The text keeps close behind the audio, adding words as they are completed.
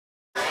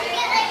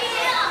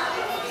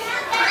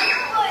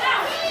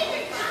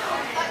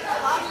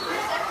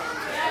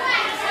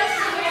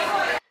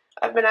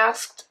I've been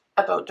asked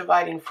about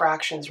dividing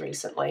fractions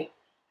recently.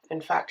 In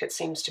fact, it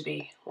seems to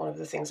be one of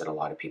the things that a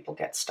lot of people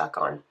get stuck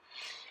on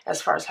as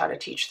far as how to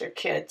teach their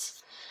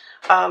kids.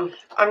 I'm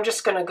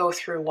just going to go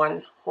through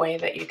one way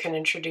that you can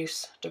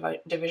introduce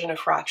division of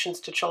fractions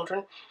to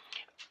children.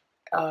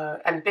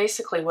 And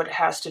basically what it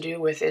has to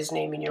do with is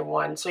naming your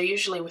 1. So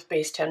usually with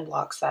base 10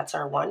 blocks, that's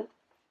our 1.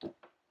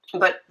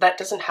 But that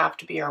doesn't have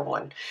to be our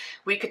 1.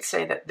 We could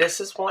say that this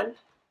is 1,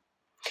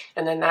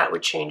 and then that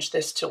would change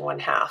this to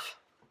 1/2.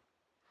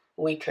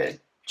 We could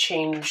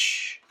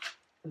change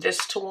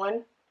this to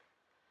 1,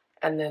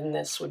 and then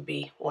this would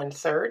be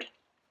 1/3.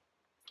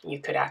 You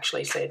could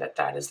actually say that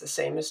that is the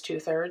same as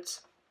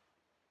 2/3.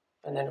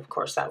 And then, of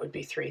course, that would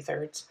be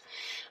 3/3.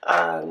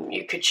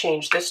 You could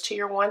change this to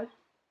your 1,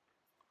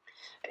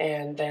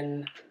 and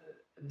then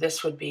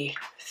this would be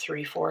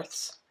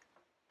 3/4.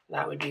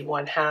 That would be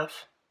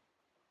 1/2.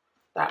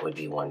 That would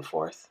be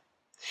 1/4.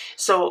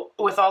 So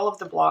with all of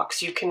the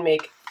blocks, you can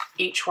make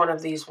each one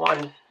of these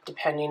 1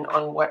 depending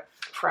on what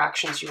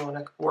fractions you want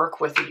to work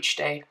with each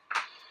day.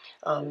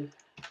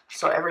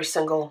 So every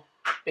single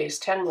base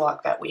 10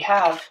 block that we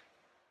have,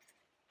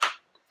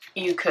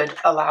 you could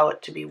allow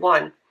it to be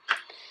 1.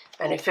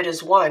 And if it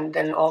is 1,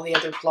 then all the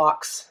other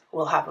blocks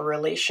will have a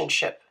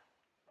relationship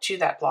to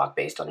that block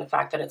based on the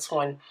fact that it's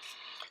 1.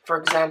 For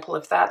example,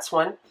 if that's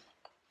 1,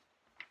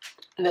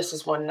 this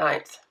is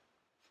 1/9.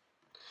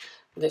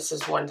 This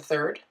is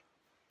 1/3.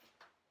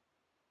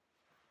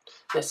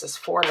 This is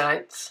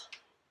 4/9.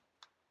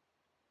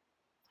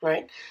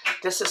 Right?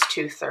 This is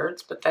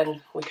 2/3, but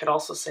then we could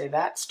also say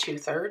that's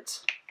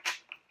 2/3.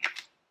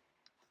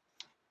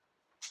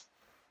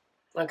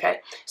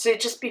 Okay, so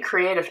just be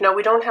creative. Now,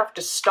 we don't have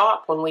to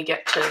stop when we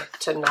get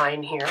to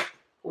 9 here.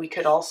 We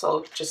could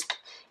also just,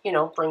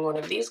 bring one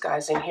of these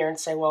guys in here and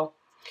say, well,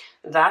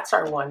 that's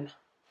our 1.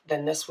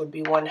 Then this would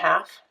be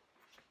 1/2.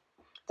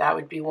 That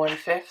would be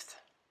 1/5.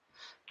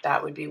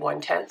 That would be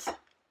 1/10.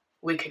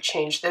 We could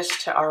change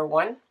this to our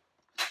 1.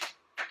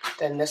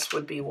 Then this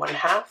would be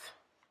 1/2.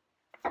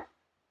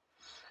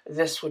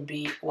 This would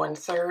be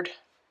 1/3.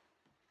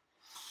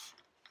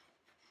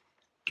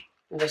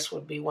 This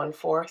would be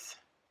 1/4.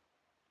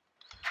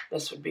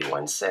 This would be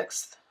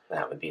 1/6.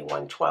 That would be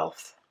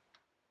 1/12.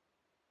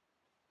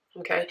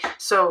 Okay,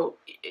 so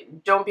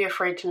don't be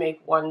afraid to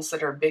make ones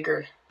that are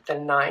bigger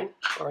than 9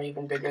 or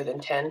even bigger than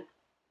 10.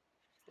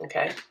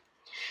 Okay.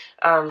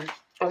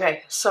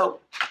 Okay, so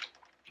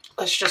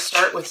let's just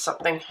start with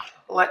something.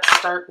 Let's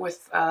start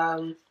with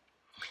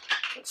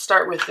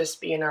this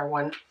being our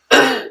 1.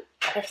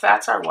 If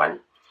that's our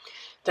 1,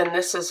 then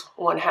this is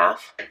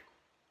 1/2.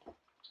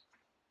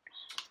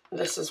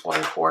 This is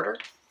 1/4.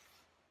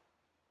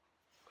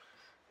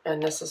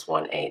 And this is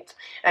 1/8.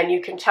 And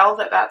you can tell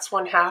that that's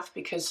 1/2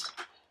 because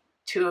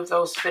 2 of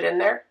those fit in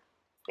there,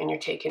 and you're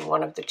taking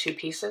one of the 2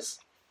 pieces.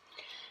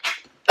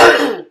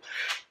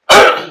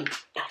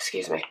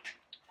 Excuse me.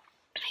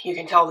 You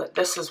can tell that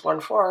this is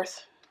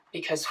 1/4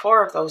 because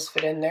 4 of those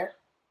fit in there,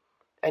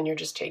 and you're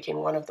just taking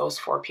one of those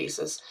 4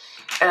 pieces.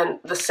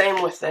 And the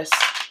same with this.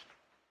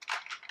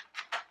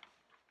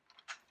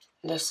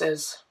 This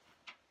is,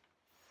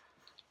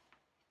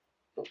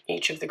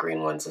 each of the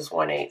green ones is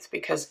 1/8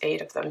 because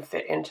 8 of them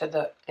fit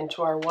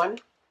into our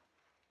 1.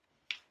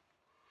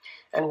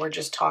 And we're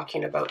just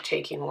talking about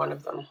taking one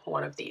of them,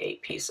 one of the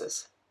 8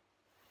 pieces.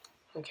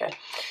 Okay,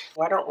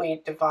 why don't we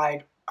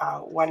divide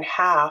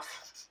 1/2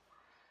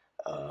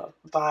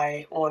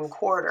 by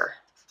 1/4?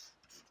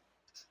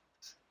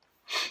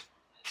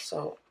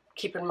 So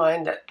keep in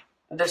mind that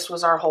this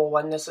was our whole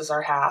 1, this is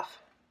our 1/2.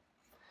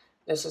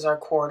 This is our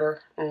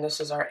 1/4, and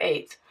this is our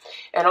 1/8.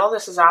 And all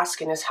this is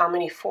asking is how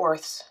many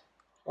 4ths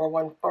or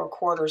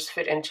 1/4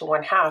 fit into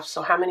 1/2.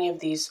 So how many of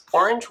these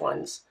orange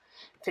ones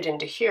fit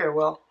into here?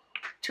 Well,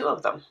 2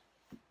 of them.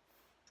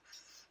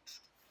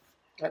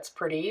 That's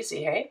pretty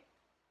easy, hey?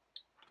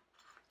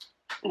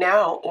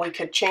 Now we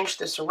could change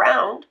this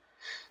around.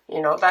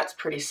 That's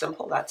pretty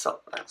simple. That's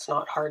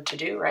not hard to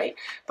do, right?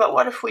 But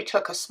what if we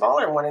took a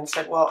smaller one and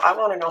said, well, I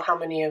want to know how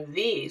many of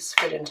these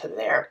fit into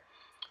there.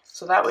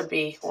 So that would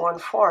be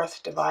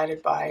 1/4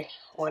 divided by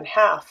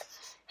 1/2.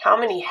 How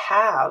many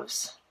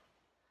halves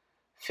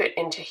fit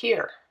into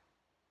here?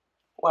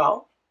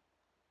 Well,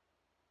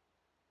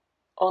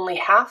 only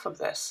half of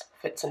this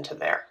fits into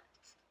there.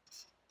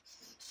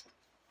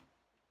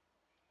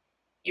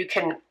 You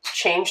can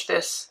change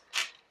this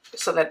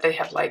so that they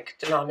have like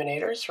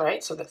denominators,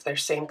 right? So that they're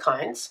same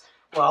kinds.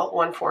 Well,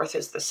 1/4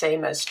 is the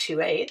same as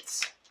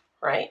 2/8,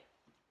 right?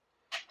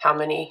 How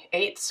many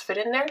 8s fit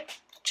in there?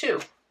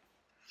 2.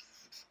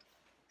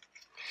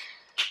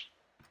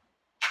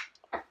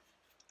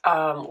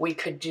 We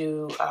could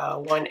do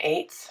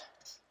 1/8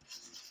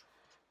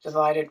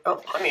 divided,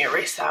 let me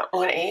erase that,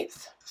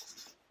 1/8.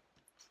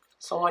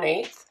 So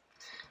 1/8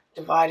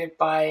 divided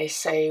by,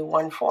 say,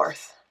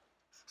 1/4,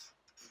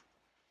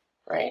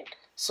 right?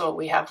 So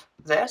we have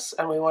this,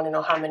 and we want to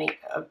know how many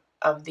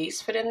of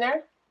these fit in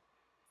there.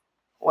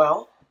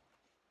 Well,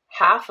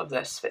 half of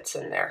this fits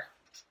in there.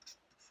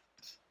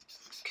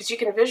 Because you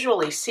can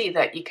visually see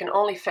that you can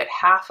only fit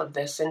half of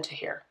this into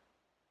here,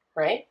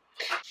 right?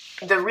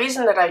 the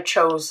reason that I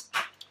chose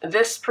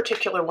this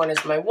particular one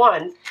as my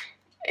 1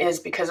 is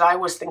because I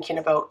was thinking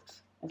about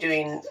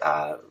doing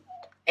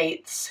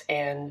eighths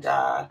and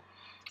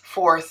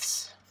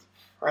fourths,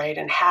 right,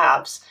 and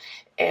halves,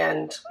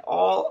 and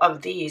all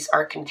of these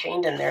are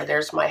contained in there.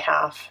 There's my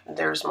half,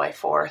 there's my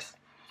fourth,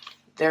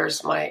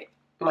 there's my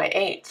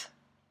eighth.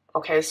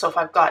 Okay, so if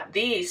I've got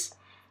these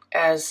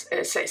as,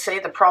 say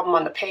the problem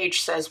on the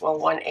page says, well,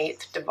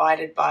 1/8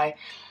 divided by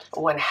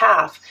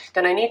 1/2,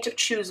 then I need to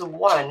choose a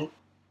 1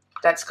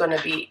 that's going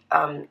to be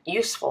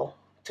useful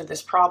to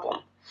this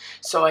problem.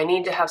 So I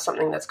need to have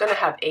something that's going to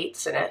have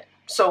eighths in it.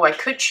 So I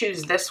could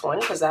choose this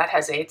one because that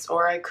has eighths,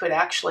 or I could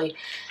actually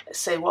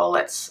say, well,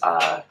 let's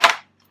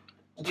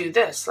do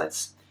this.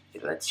 Let's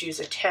use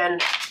a 10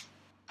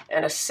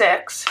 and a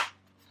 6,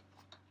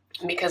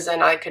 because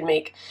then I could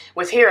make,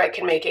 with here I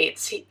can make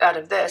eighths out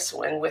of this,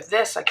 and with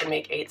this I can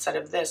make eighths out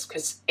of this,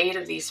 because 8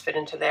 of these fit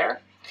into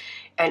there,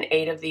 and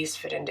 8 of these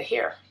fit into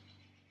here.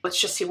 Let's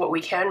just see what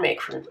we can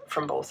make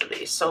from both of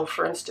these. So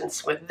for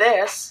instance, with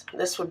this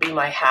would be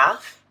my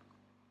half,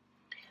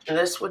 and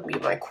this would be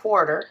my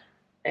quarter,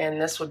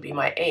 and this would be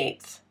my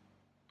eighth.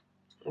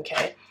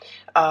 Okay.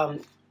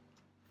 On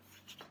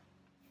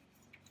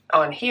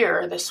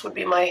here, this would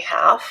be my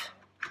half.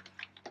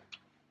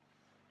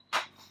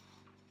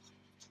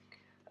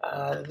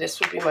 This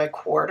would be my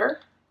quarter.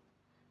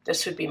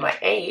 This would be my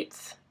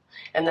eighth,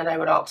 and then I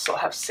would also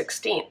have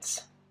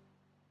 16ths.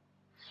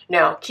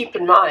 Now, keep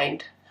in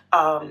mind,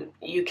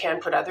 you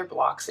can put other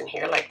blocks in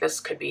here, like this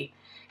could be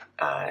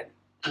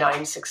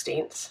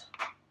 9/16,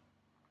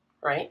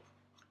 right?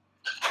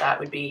 That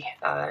would be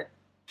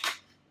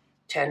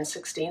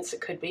 10/16,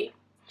 it could be.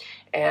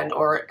 And,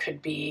 or it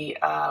could be,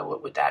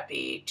 what would that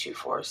be? 2,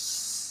 4,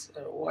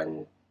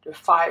 1,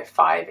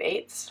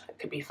 5/8. It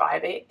could be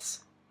 5/8.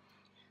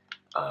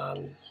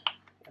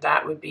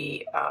 That would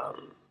be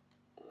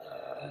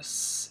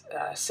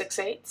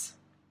 6/8.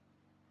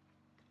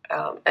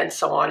 And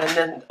so on. And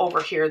then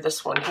over here,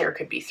 this one here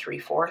could be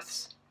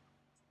 3/4,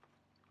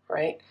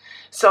 right?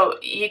 So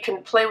you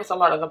can play with a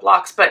lot of the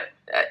blocks, but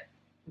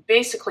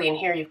basically in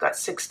here you've got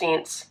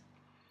 16ths,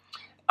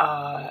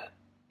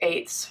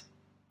 eighths,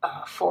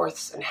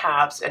 fourths, and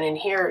halves, and in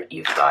here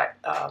you've got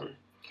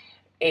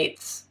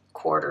eighths,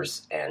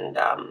 quarters, and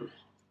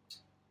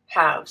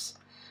halves.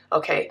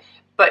 Okay,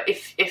 but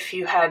if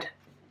you had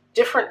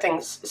different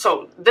things,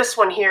 so this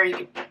one here you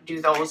could do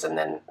those, and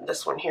then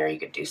this one here you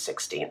could do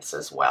 16ths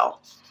as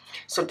well.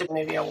 So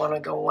maybe I want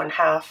to go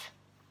 1/2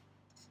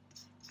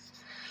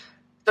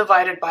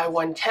 divided by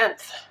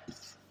 1/10,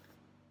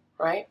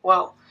 right?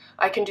 Well,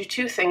 I can do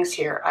two things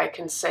here. I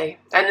can say,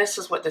 and this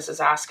is what this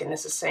is asking,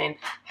 this is saying,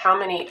 how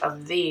many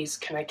of these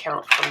can I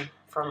count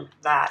from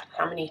that?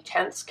 How many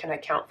tenths can I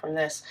count from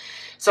this?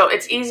 So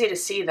it's easy to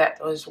see that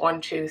those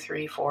 1, 2,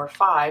 3, 4,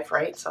 5,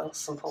 right? So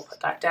simple, put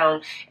that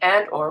down.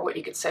 And, or what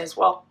you could say is,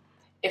 well,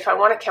 if I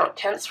want to count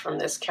tenths from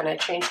this, can I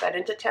change that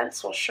into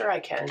tenths? Well, sure I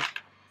can.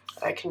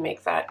 I can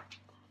make that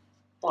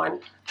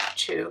 1,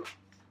 2,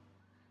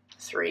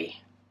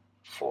 3,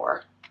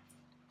 4,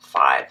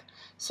 5.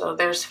 So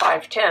there's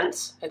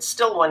 5/10. It's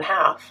still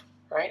 1/2,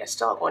 right? I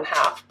still have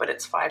 1/2, but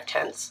it's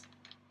 5/10.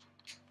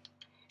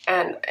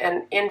 And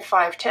in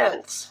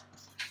 5/10,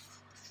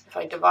 if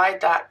I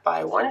divide that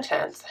by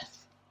 1/10,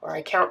 or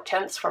I count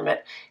tenths from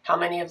it, how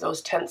many of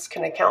those tenths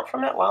can I count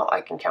from it? Well,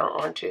 I can count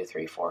 1, 2,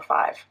 3, 4,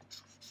 5.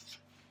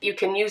 You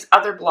can use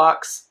other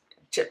blocks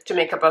to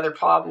make up other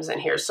problems in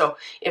here. So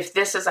if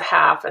this is a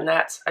half and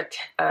that's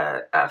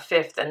a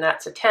fifth and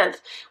that's a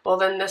tenth, well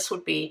then this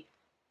would be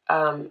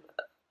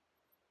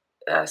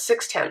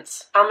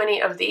 6/10. How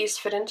many of these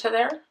fit into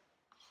there?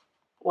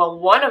 Well,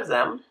 one of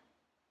them,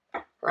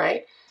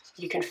 right?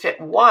 You can fit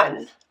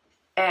 1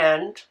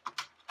 and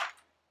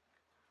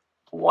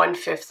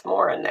 1/5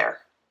 more in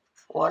there.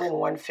 1 and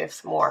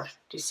 1/5 more.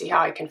 Do you see how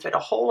I can fit a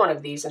whole one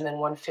of these and then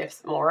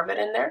 1/5 more of it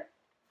in there?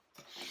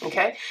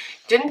 Okay.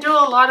 Didn't do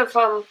a lot of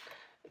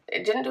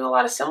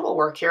symbol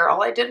work here.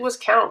 All I did was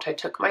count. I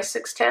took my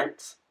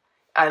 6/10.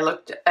 I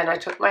looked and I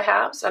took my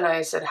halves and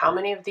I said, how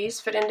many of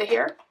these fit into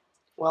here?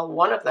 Well,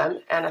 one of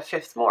them and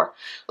 1/5 more.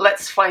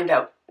 Let's find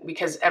out,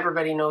 because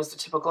everybody knows the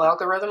typical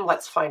algorithm.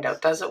 Let's find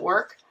out. Does it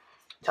work?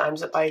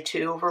 Times it by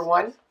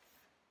 2/1,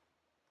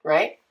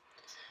 right?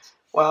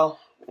 Well,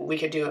 we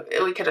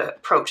could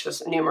approach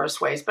this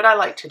numerous ways, but I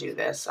like to do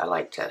this. I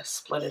like to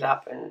split it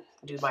up and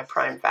do my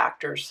prime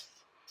factors,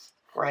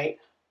 right?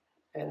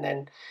 And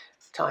then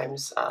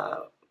times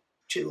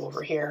 2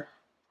 over here,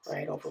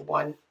 right, over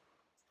 1.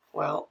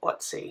 Well,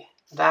 let's see.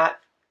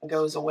 That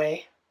goes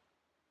away.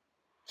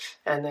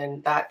 And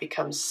then that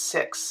becomes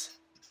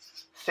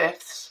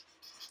 6/5.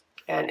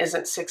 And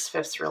isn't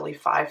 6/5 really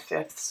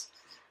 5/5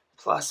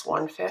 plus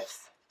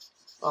 1/5?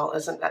 Well,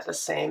 isn't that the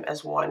same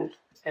as 1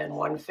 and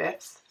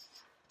 1/5?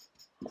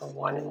 Or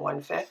 1 and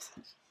 1/5?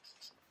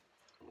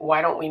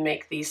 Why don't we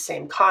make these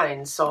same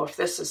kinds? So if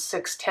this is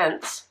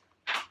 6/10,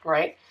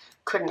 right,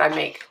 couldn't I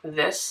make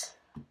this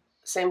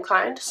same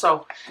kind?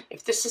 So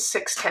if this is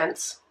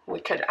 6/10, we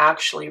could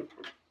actually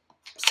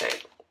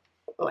say,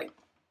 like,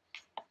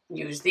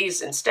 use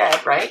these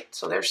instead, right?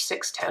 So there's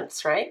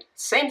 6/10, right?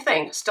 Same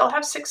thing, still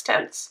have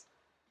 6/10,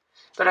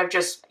 but I've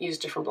just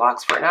used different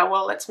blocks for it. Now,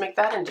 well, let's make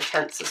that into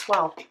tenths as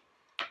well,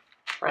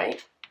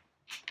 right?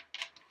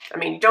 I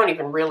mean, you don't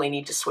even really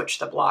need to switch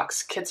the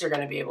blocks. Kids are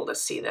going to be able to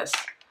see this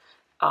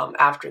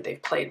after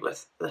they've played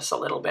with this a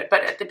little bit.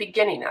 But at the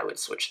beginning, I would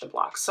switch the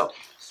blocks. So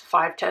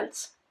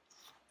 5/10,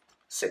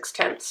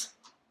 6/10,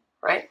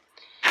 right?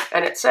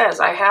 And it says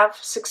I have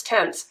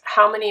 6/10.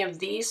 How many of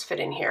these fit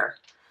in here?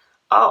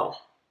 Oh,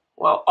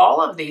 well,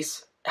 all of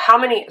these,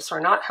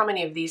 not how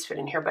many of these fit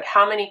in here, but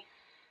how many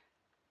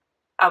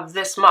of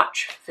this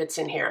much fits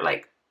in here?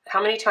 Like,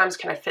 how many times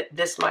can I fit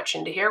this much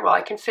into here? Well,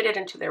 I can fit it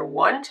into there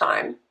one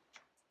time,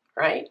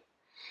 right?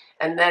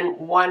 And then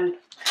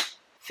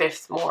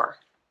 1/5 more,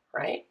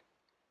 right?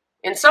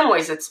 In some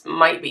ways, it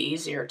might be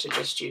easier to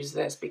just use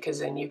this, because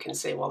then you can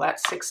say, well,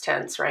 that's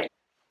 6/10, right?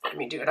 Let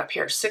me do it up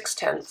here.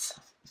 6/10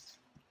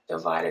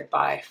 divided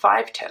by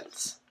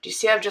 5/10. Do you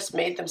see I've just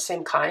made them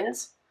same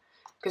kinds?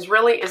 Because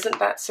really, isn't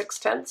that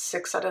 6/10?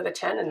 6 out of the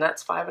 10, and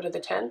that's 5 out of the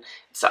 10.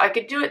 So I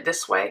could do it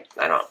this way.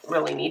 I don't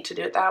really need to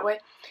do it that way.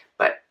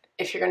 But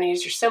if you're going to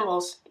use your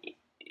symbols,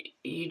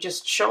 you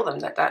just show them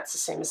that that's the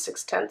same as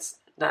 6/10.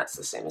 That's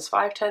the same as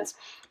 5/10.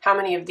 How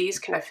many of these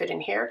can I fit in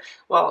here?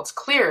 Well, it's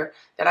clear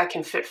that I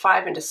can fit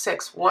 5 into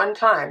 6 one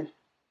time,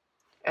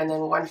 and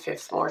then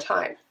 1/5 more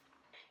time.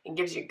 It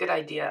gives you a good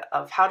idea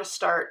of how to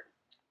start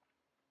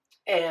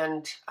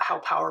and how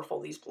powerful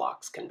these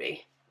blocks can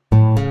be.